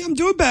okay. I'm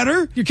doing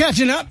better. You're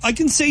catching up. I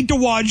can say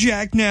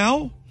Dowagiac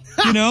now.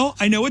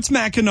 I know it's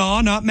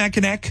Mackinac, not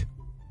Mackinac.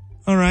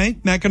 All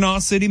right.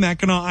 Mackinac City,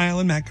 Mackinac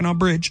Island, Mackinac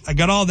Bridge. I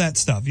got all that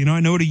stuff. I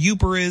know what a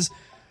Yooper is,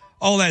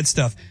 all that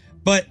stuff.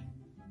 But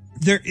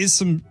there is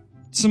some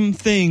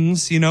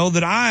things,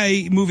 that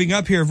I, moving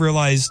up here, have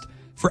realized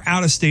for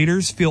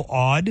out-of-staters feel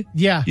odd.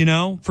 Yeah.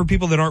 For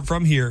people that aren't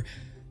from here.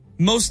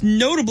 Most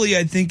notably,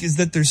 I think, is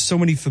that there's so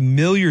many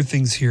familiar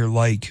things here,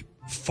 like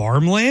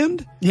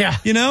farmland. Yeah.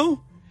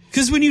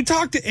 Because when you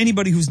talk to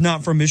anybody who's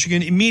not from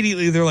Michigan,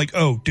 immediately they're like,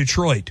 oh,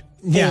 Detroit,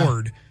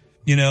 Ford,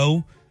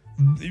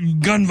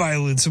 gun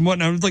violence and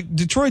whatnot. Like,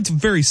 Detroit's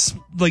very,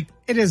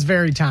 it is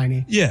very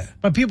tiny. Yeah.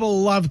 But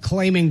people love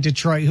claiming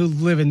Detroit who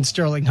live in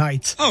Sterling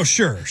Heights. Oh,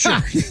 sure.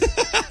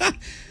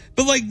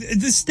 But,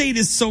 this state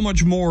is so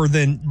much more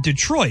than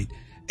Detroit.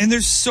 And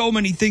there's so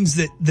many things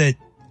that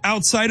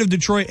outside of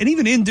Detroit, and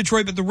even in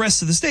Detroit, but the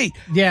rest of the state,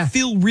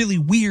 feel really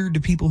weird to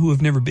people who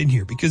have never been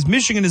here. Because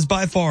Michigan is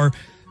by far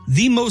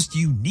the most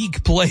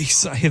unique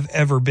place I have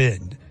ever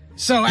been.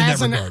 So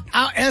as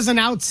an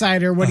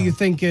outsider, what do you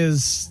think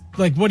is,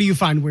 what do you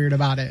find weird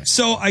about it?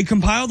 So I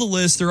compiled a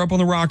list. They're up on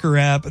the Rocker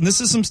app. And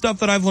this is some stuff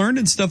that I've learned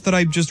and stuff that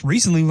I've just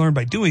recently learned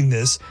by doing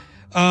this.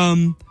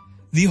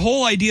 The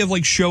whole idea of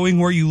like showing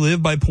where you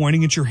live by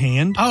pointing at your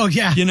hand. Oh,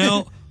 yeah. You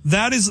know,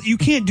 you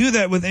can't do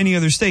that with any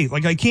other state.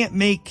 Like I can't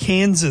make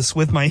Kansas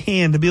with my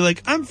hand to be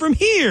like, I'm from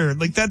here.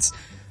 Like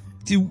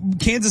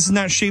Kansas is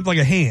not shaped like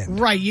a hand.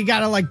 Right. You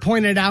got to like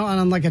point it out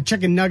on like a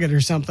chicken nugget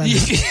or something.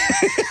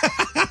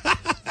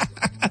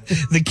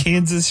 The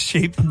Kansas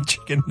shaped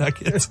chicken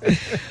nuggets.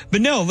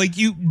 But no, like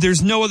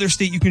there's no other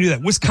state you can do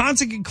that.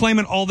 Wisconsin can claim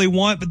it all they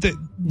want, but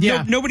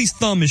nobody's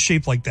thumb is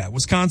shaped like that.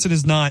 Wisconsin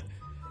is not.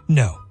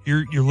 No,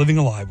 you're living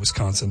a lie,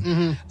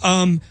 Wisconsin.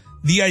 Mm-hmm.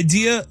 The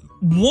idea,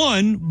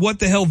 one, what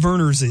the hell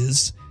Verner's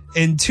is,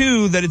 and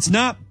two, that it's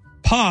not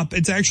pop,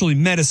 it's actually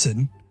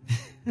medicine.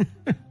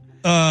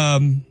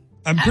 I'm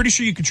pretty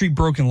sure you could treat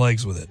broken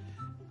legs with it.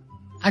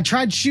 I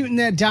tried shooting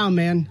that down,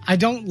 man. I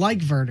don't like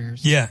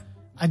Verner's. Yeah.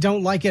 I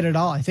don't like it at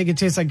all. I think it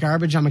tastes like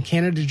garbage. I'm a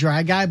Canada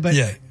Dry guy, but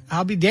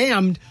I'll be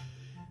damned.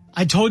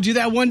 I told you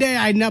that one day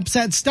I had an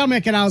upset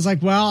stomach and I was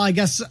like, well, I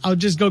guess I'll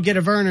just go get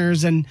a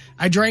Verner's, and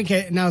I drank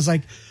it and I was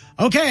like,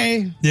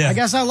 okay, I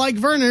guess I like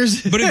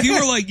Verner's. But if you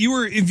were like,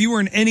 if you were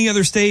in any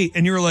other state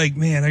and you were like,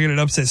 man, I got an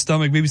upset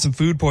stomach, maybe some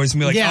food poisoning,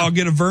 be like, oh, I'll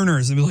get a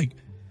Verner's, and be like,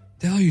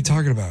 the hell are you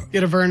talking about?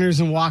 Get a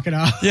Verner's and walk it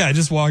off. Yeah,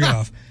 just walk it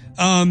off.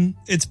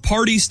 It's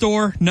party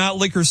store, not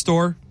liquor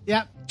store.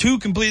 Yep. Two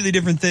completely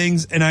different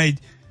things. And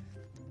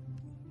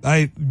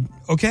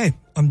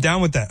I'm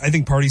down with that. I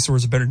think party store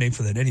is a better name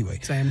for that anyway.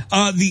 Same.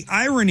 The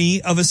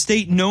irony of a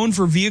state known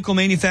for vehicle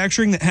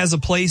manufacturing that has a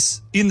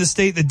place in the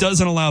state that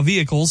doesn't allow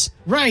vehicles.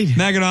 Right.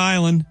 Mackinac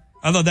Island.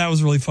 I thought that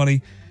was really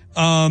funny.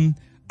 I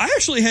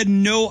actually had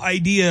no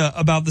idea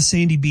about the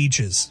sandy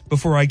beaches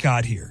before I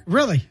got here.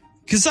 Really?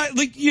 Cause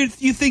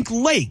you think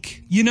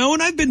lake, you know,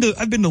 and I've been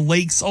to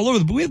lakes all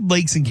over we had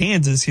lakes in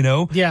Kansas, you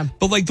know? Yeah.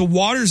 But like the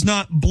water's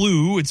not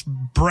blue, it's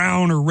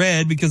brown or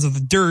red because of the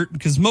dirt,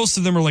 because most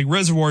of them are like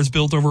reservoirs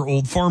built over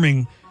old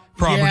farming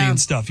property and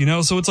stuff, you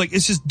know? So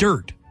it's just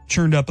dirt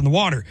churned up in the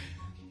water.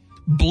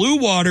 Blue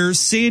water,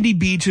 sandy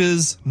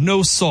beaches,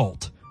 no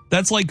salt.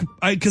 That's like,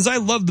 cause I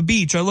love the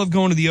beach. I love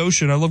going to the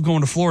ocean. I love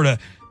going to Florida,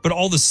 but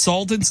all the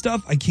salt and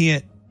stuff, I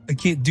can't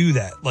do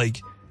that. Like,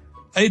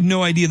 I had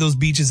no idea those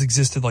beaches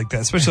existed like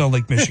that, especially on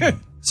Lake Michigan.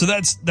 So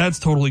that's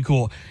totally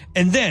cool.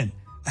 And then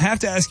I have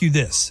to ask you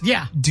this.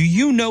 Yeah. Do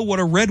you know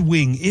what a red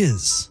wing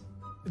is?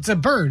 It's a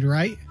bird,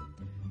 right?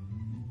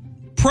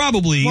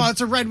 Probably. Well, it's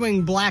a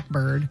red-winged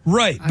blackbird.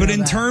 Right. But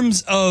in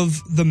terms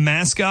of the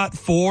mascot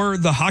for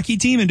the hockey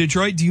team in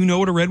Detroit, do you know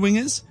what a red wing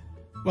is?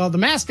 Well, the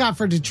mascot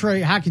for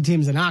Detroit hockey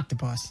team is an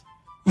octopus.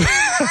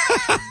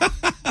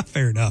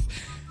 Fair enough.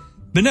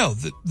 But no,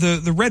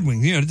 the Red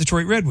Wings, you know, the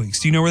Detroit Red Wings.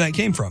 Do you know where that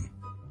came from?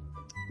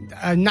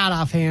 Not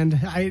offhand.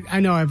 I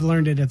know I've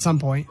learned it at some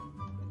point.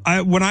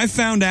 When I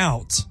found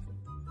out,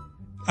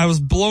 I was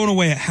blown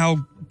away at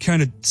how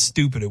kind of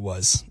stupid it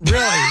was. Really?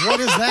 What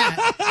is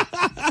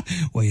that?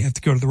 Well, you have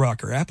to go to the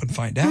Rocker app and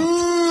find out.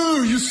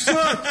 Ooh, you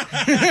suck.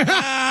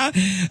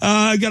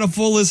 I got a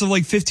full list of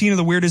like 15 of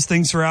the weirdest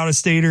things for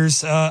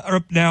out-of-staters are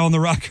up now on the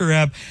Rocker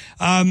app.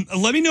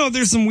 Let me know if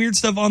there's some weird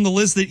stuff on the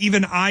list that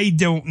even I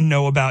don't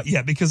know about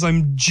yet, because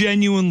I'm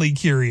genuinely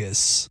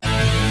curious.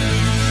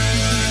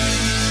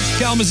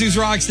 Kalamazoo's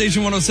Rock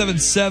Station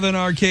 107.7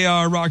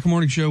 RKR Rock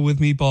Morning Show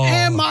with Meatball.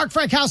 And Mark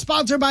Freckhouse,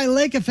 sponsored by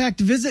Lake Effect.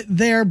 Visit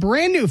their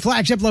brand new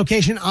flagship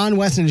location on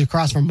Westonage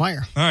across from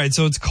Meijer. All right,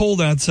 so it's cold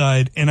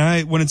outside,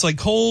 and when it's like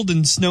cold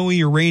and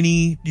snowy or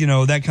rainy, you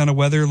know, that kind of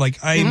weather,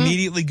 like I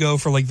immediately go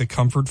for like the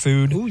comfort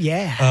food. Oh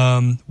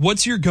yeah.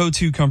 What's your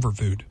go-to comfort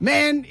food?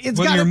 Man,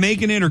 whether you're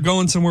making it or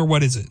going somewhere,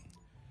 what is it?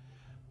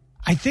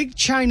 I think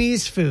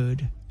Chinese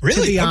food.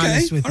 Really? To be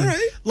honest with you. All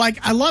right. Like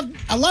I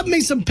love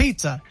me some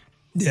pizza.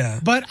 Yeah.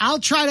 But I'll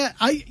try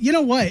to, you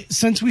know what?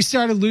 Since we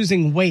started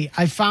losing weight,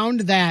 I found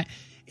that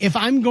if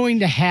I'm going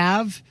to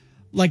have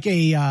like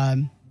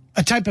a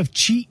type of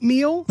cheat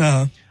meal,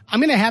 I'm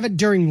going to have it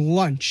during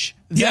lunch.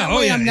 That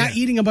way I'm not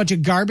eating a bunch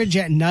of garbage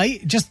at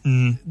night. Just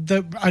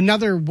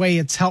another way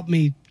it's helped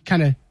me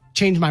kind of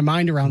change my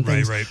mind around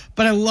things. Right.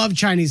 But I love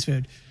Chinese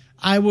food.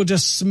 I will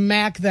just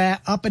smack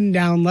that up and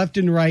down, left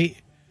and right,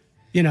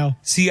 you know.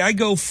 See, I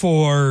go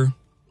for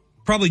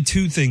probably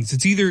two things.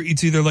 It's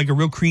either like a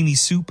real creamy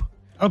soup.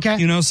 Okay.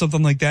 You know,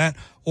 something like that.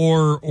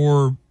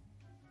 Or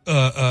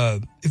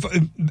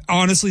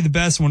honestly, the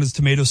best one is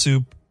tomato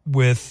soup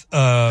with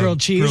grilled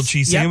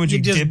cheese sandwich.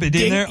 Yep, you dip it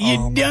in there.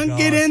 You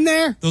dunk it in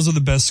there. Those are the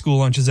best school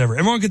lunches ever.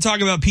 Everyone could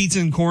talk about pizza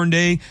and corn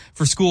day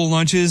for school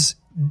lunches.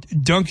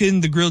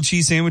 Dunking the grilled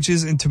cheese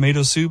sandwiches and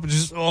tomato soup. It's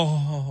just,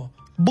 the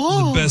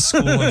best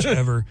school lunch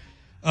ever.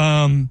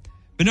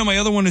 But no, my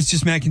other one is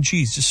just mac and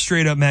cheese. Just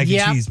straight up mac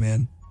and cheese,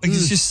 man. Like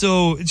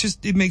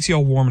it makes you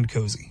all warm and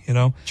cozy, you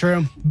know?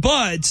 True.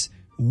 But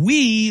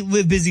we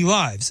live busy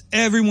lives.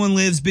 Everyone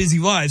lives busy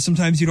lives.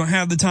 Sometimes you don't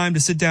have the time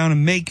to sit down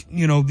and make,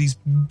 you know, these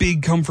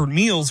big comfort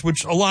meals,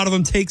 which a lot of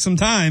them take some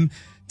time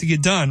to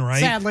get done, right?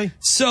 Sadly.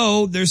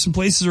 So there's some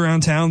places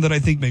around town that I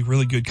think make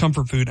really good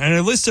comfort food. And I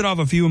listed off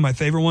a few of my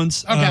favorite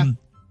ones. Okay.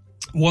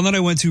 One that I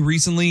went to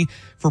recently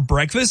for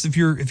breakfast, if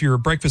you're a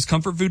breakfast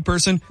comfort food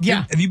person.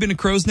 Yeah. Have you been to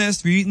Crow's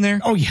Nest? Have you eaten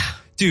there? Oh, yeah.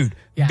 Dude,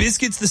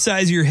 biscuits the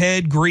size of your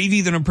head,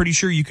 gravy that I'm pretty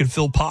sure you could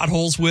fill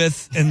potholes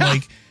with, and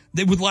like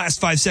they would last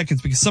 5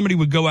 seconds because somebody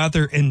would go out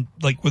there and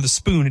like with a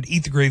spoon and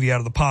eat the gravy out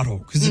of the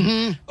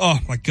pothole. Oh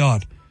my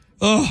God.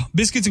 Oh,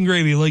 biscuits and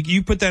gravy. Like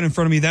you put that in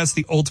front of me. That's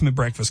the ultimate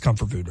breakfast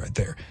comfort food right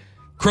there.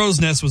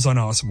 Crow's Nest was an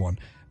awesome one.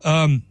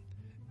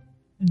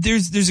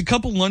 There's a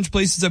couple lunch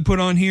places I put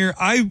on here.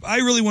 I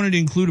really wanted to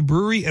include a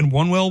brewery, and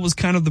One Well was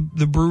kind of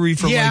the brewery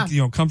for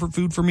comfort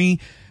food for me,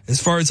 as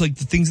far as like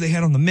the things they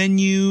had on the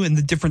menu and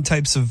the different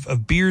types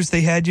of beers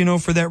they had,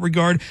 for that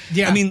regard.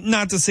 Yeah. I mean,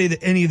 not to say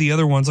that any of the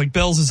other ones, like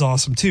Bell's is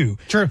awesome too.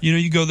 Sure.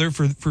 You go there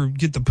for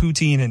get the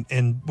poutine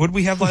and what did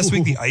we have last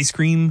week? The ice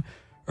cream.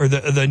 Or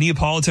the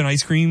Neapolitan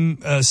ice cream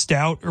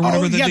stout or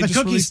whatever that they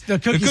just released. The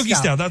cookie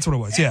stout. That's what it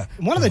was. Yeah.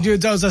 One of the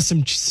dudes owes us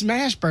some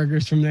smash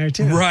burgers from there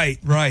too. Right.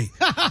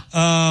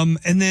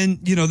 And then,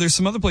 there's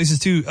some other places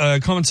too.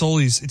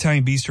 Comensoli's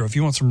Italian Bistro. If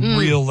you want some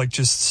real, like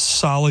just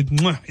solid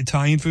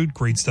Italian food,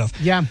 great stuff.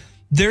 Yeah.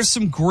 There's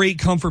some great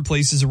comfort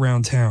places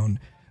around town.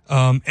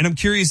 And I'm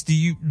curious,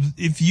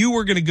 if you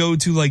were going to go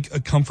to like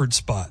a comfort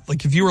spot,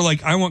 like if you were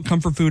like, I want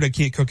comfort food, I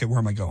can't cook it, where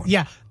am I going?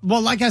 Yeah.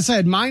 Well, like I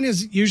said, mine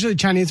is usually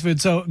Chinese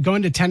food. So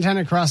going to 1010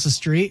 across the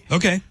street.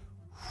 Okay.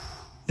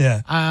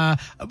 Yeah.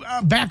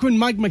 Back when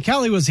Mike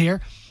McKelly was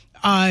here,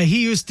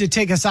 he used to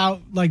take us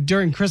out, like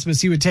during Christmas,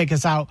 he would take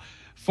us out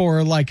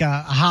for like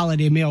a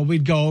holiday meal.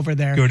 We'd go over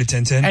there. Go to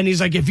 1010. And he's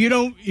like, if you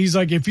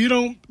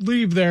don't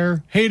leave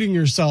there hating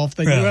yourself,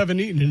 then you haven't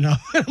eaten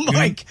enough. I'm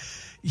like,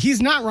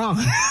 he's not wrong.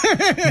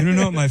 You don't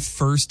know what my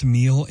first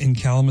meal in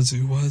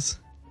Kalamazoo was?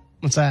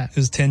 What's that? It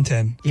was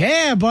 1010.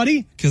 Yeah,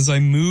 buddy. Because I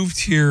moved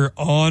here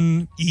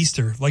on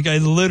Easter. Like I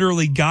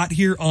literally got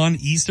here on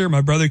Easter.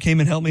 My brother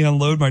came and helped me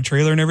unload my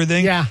trailer and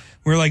everything. Yeah.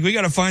 We're like, we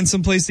got to find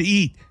some place to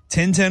eat.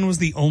 1010 was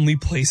the only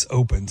place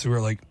open. So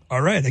we're like,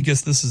 all right, I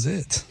guess this is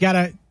it.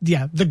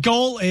 The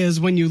goal is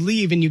when you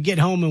leave and you get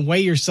home and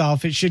weigh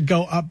yourself, it should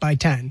go up by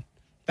 10.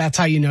 That's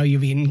how you know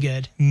you've eaten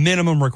good. Minimum requirement.